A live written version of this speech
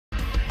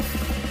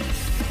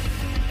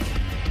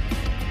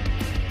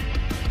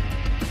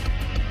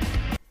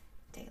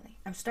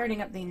I'm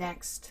starting up the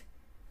next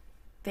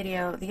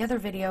video. The other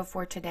video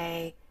for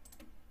today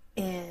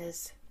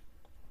is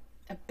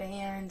a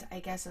band, I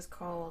guess is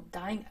called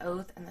Dying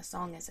Oath, and the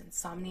song is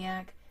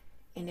Insomniac,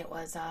 and it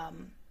was,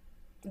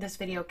 this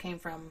video came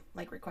from,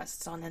 like,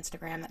 requests on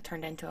Instagram that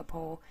turned into a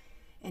poll,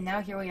 and now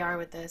here we are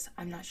with this.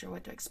 I'm not sure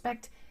what to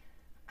expect.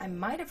 I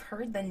might have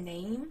heard the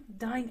name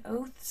Dying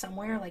Oath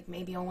somewhere, like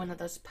maybe on one of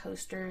those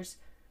posters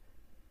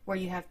where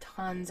you have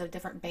tons of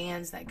different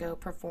bands that go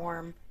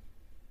perform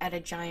at a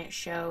giant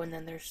show, and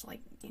then there's, like,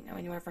 you know,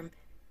 anywhere from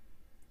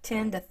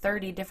 10 to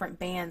 30 different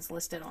bands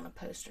listed on a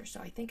poster. So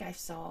I think I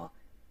saw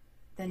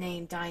the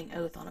name Dying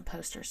Oath on a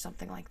poster,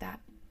 something like that.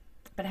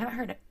 But I haven't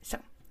heard it. So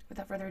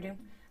without further ado,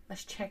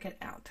 let's check it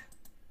out.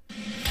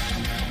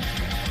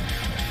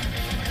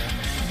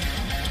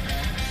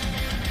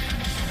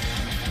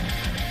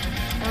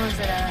 Oh, is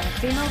it a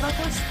female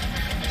vocalist?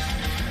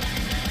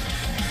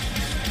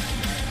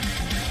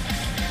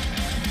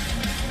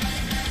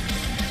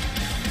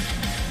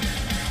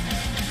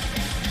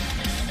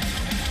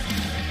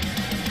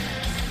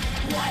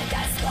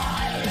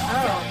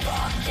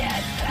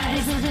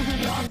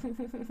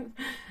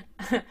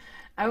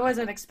 I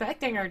wasn't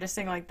expecting her to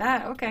sing like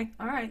that. Okay,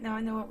 alright, now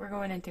I know what we're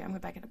going into. I'm going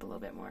to back it up a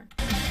little bit more.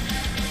 I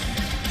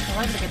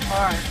love the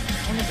guitar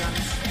and the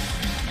drums.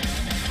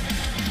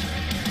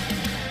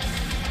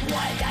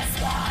 Like a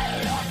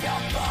smile of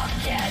your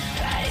bucket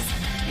face,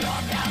 your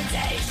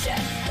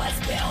foundation was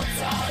built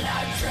on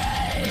our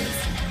dreams.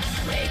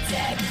 We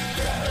dig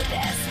through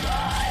this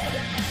mud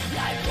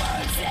like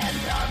worms in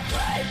the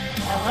grave.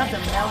 I love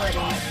the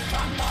melody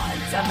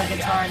of the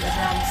guitar and the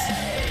drums.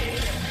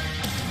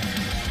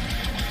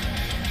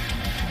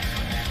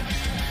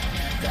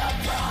 The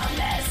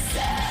promises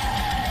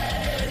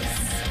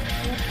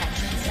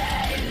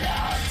they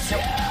loved you.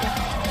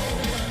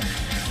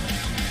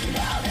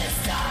 Now this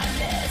time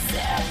is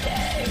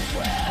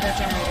everywhere.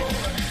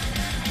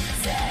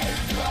 Take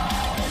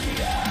from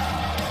you.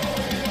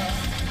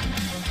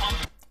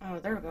 Oh,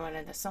 they're going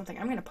into something.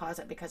 I'm going to pause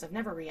it because I've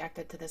never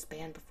reacted to this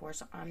band before,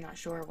 so I'm not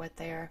sure what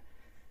their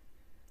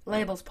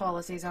labels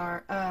policies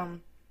are. I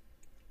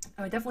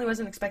definitely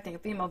wasn't expecting a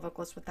female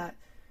vocalist with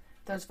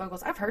those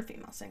vocals. I've heard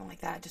females sing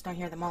like that, I just don't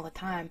hear them all the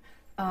time.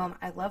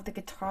 I love the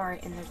guitar,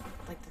 and there's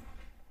like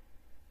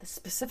the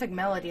specific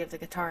melody of the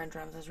guitar and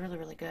drums is really,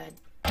 really good.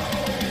 I'm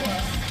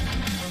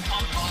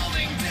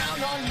falling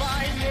down on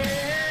my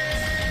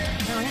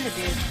knees. Oh, and the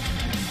dude.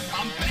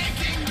 I'm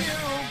begging you,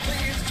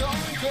 please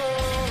don't go.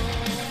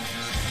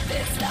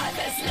 This life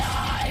is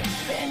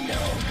life in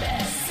no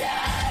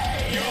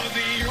mistake. You're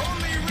the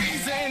only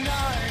reason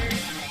I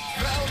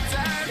felt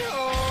at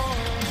home.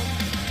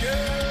 You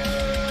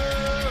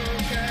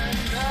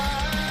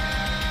cannot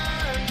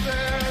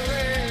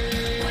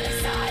believe what a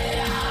tired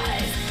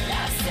eyes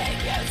have seen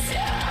you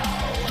do.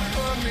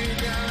 Put me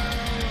down,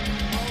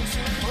 won't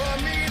you put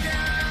me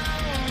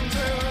down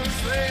to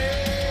sleep?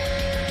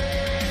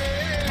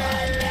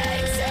 What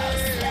makes you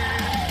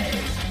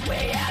slave? We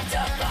have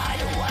to find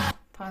a way.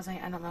 Pausing,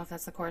 I don't know if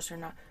that's the chorus or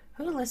not.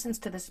 Who listens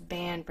to this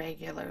band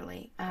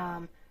regularly?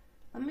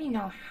 Let me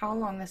know how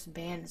long this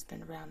band has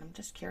been around. I'm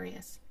just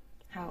curious.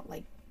 How,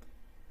 like,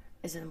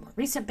 is it a more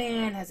recent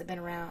band? Has the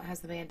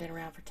band been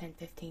around for 10,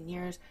 15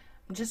 years?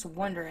 I'm just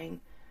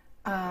wondering,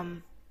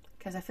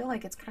 because I feel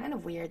like it's kind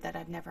of weird that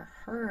I've never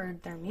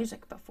heard their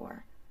music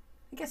before.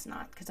 I guess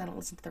not, because I don't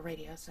listen to the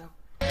radio, so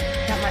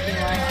that might be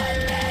why.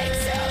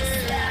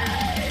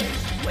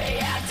 We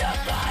have to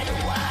find a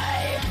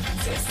way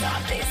to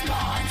stop these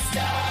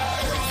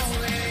monsters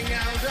rolling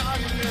out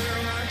under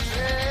our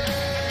chin.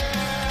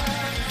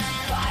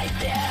 Fight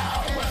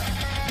them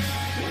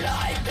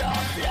like the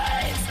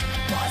flames.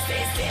 Force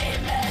these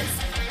demons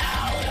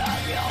out of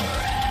your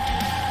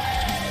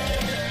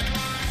head.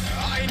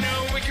 I know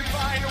we can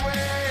find a way.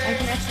 I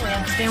can actually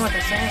understand what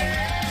they're saying.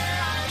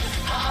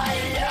 I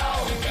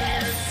know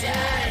this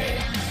day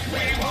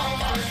we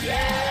won't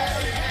forget.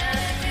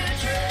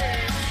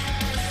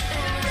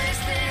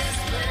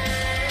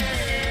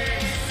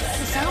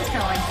 It sounds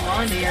kind of like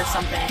Blondie or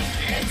something.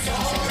 She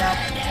sings up.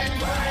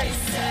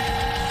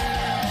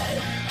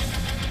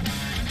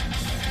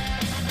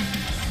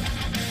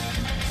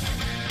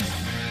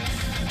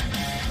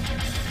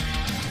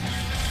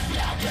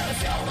 Now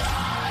close your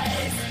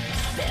eyes.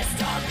 This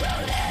talk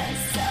will end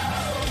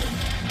soon.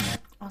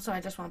 Also,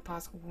 I just want to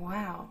pause.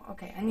 Wow.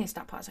 Okay, I need to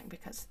stop pausing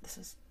because this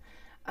is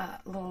a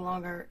little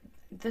longer.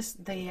 The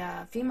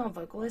female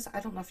vocalist, I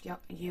don't know if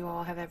you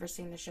all have ever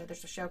seen the show.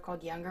 There's a show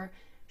called Younger.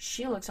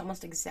 She looks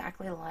almost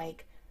exactly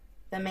like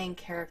the main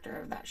character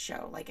of that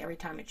show. Like, every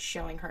time it's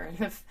showing her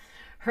in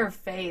her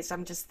face,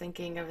 I'm just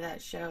thinking of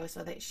that show.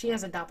 So that she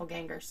has a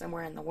doppelganger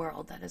somewhere in the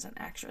world that is an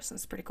actress, and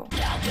it's pretty cool.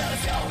 Now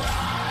close your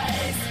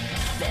eyes.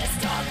 This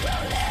talk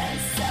will end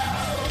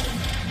soon.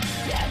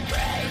 And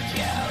bring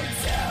you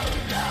to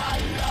the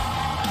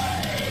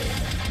light.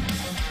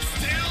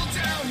 Still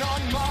down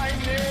on my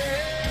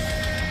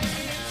knees.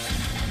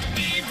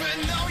 Even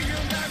though you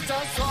left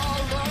us all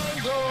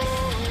alone.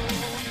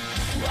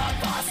 What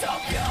was so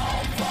pure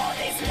for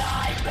these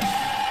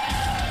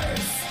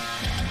nightmares?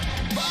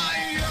 By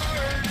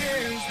your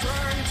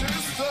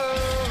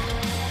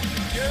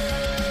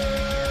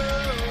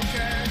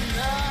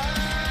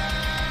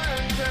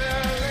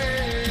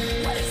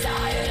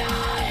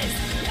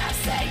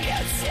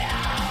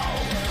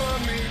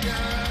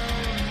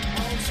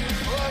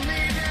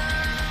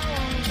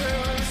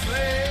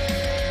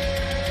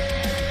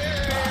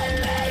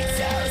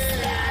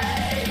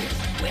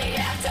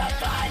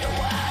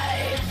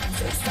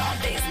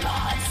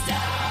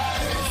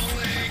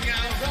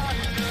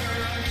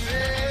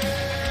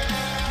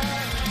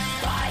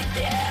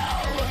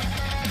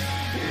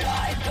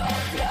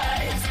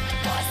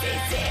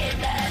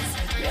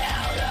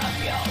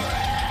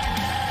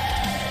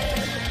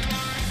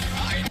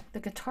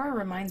guitar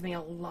reminds me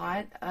a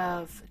lot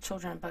of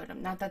Children of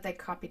Bodom. Not that they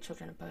copied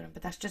Children of Bodom,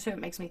 but that's just who it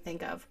makes me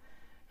think of.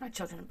 Not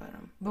Children of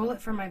Bodom.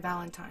 Bullet for My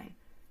Valentine.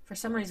 For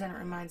some reason, it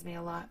reminds me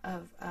a lot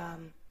of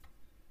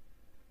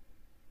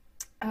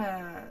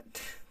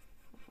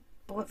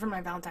Bullet for My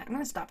Valentine. I'm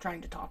going to stop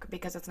trying to talk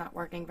because it's not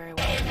working very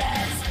well.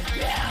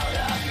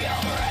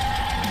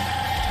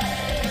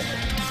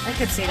 I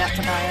could see that,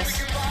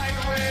 Tobias.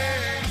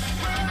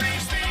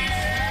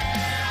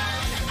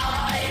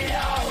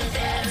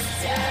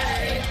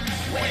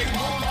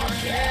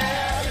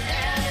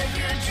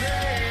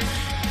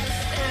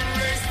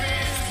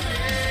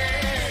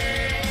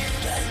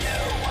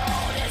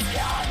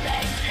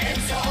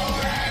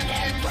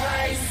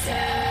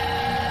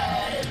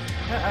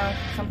 Uh-oh,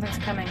 something's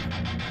coming.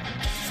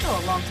 Still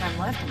a long time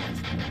left in this.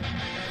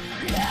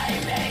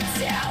 Laying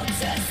down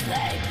to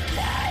sleep,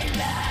 lay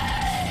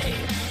me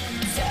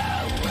to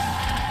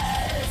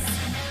rest.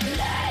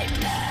 Lay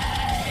me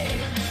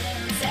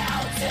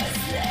down to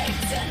sleep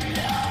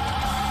tonight.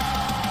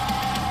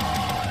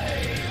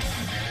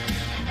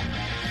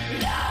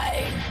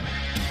 Lay.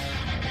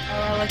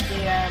 Oh, I like the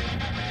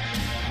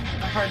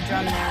hard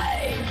drum there.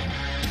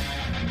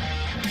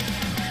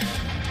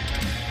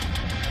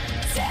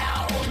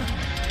 Down to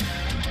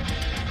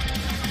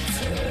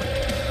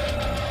sleep.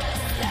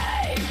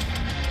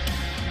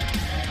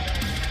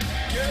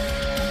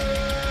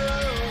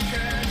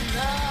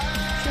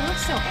 She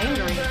looks so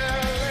angry.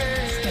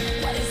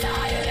 What is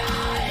iron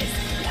eyes?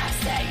 Let's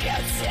take you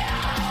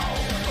down.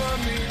 Put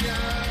me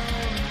down.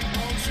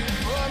 Won't you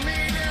put me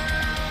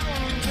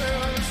down to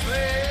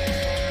sleep?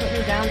 Put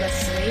me down to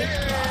sleep.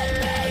 Put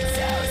me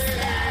to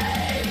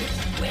sleep.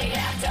 We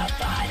have to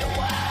find a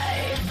way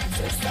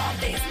to stop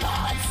these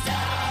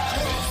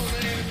monsters.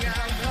 Rolling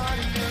out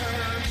under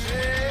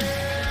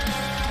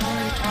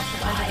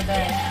Under the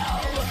bed.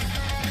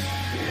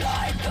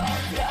 like the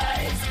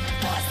flames,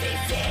 push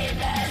these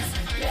demons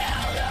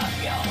out of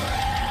your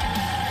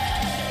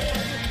head.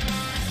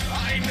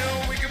 I know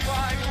we can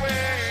find a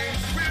way.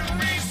 We'll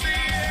reach the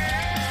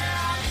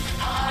end.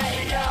 I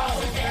know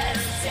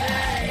this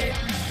day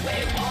we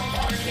won't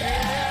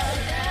forget.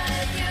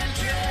 If you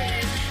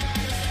dream,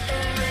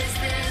 erase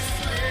this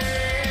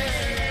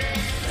sleep.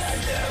 The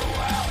new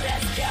world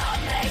is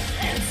coming,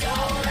 and so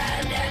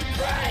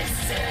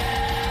embrace it.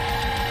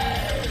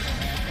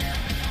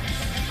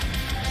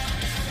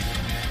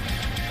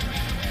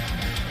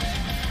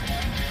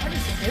 What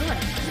is she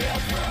doing? Yeah.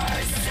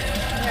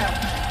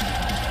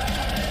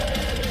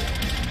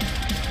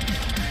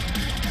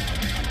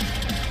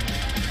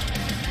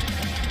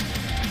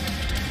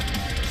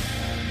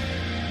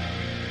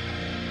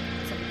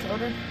 So we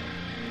killed her?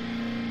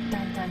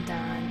 Dun dun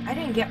dun. I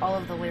didn't get all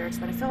of the lyrics,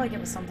 but I feel like it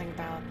was something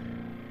about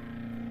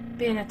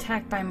being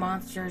attacked by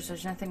monsters.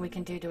 There's nothing we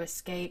can do to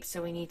escape,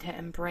 so we need to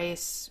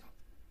embrace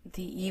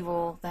the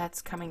evil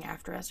that's coming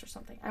after us or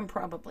something. I'm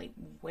probably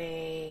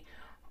way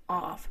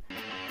off.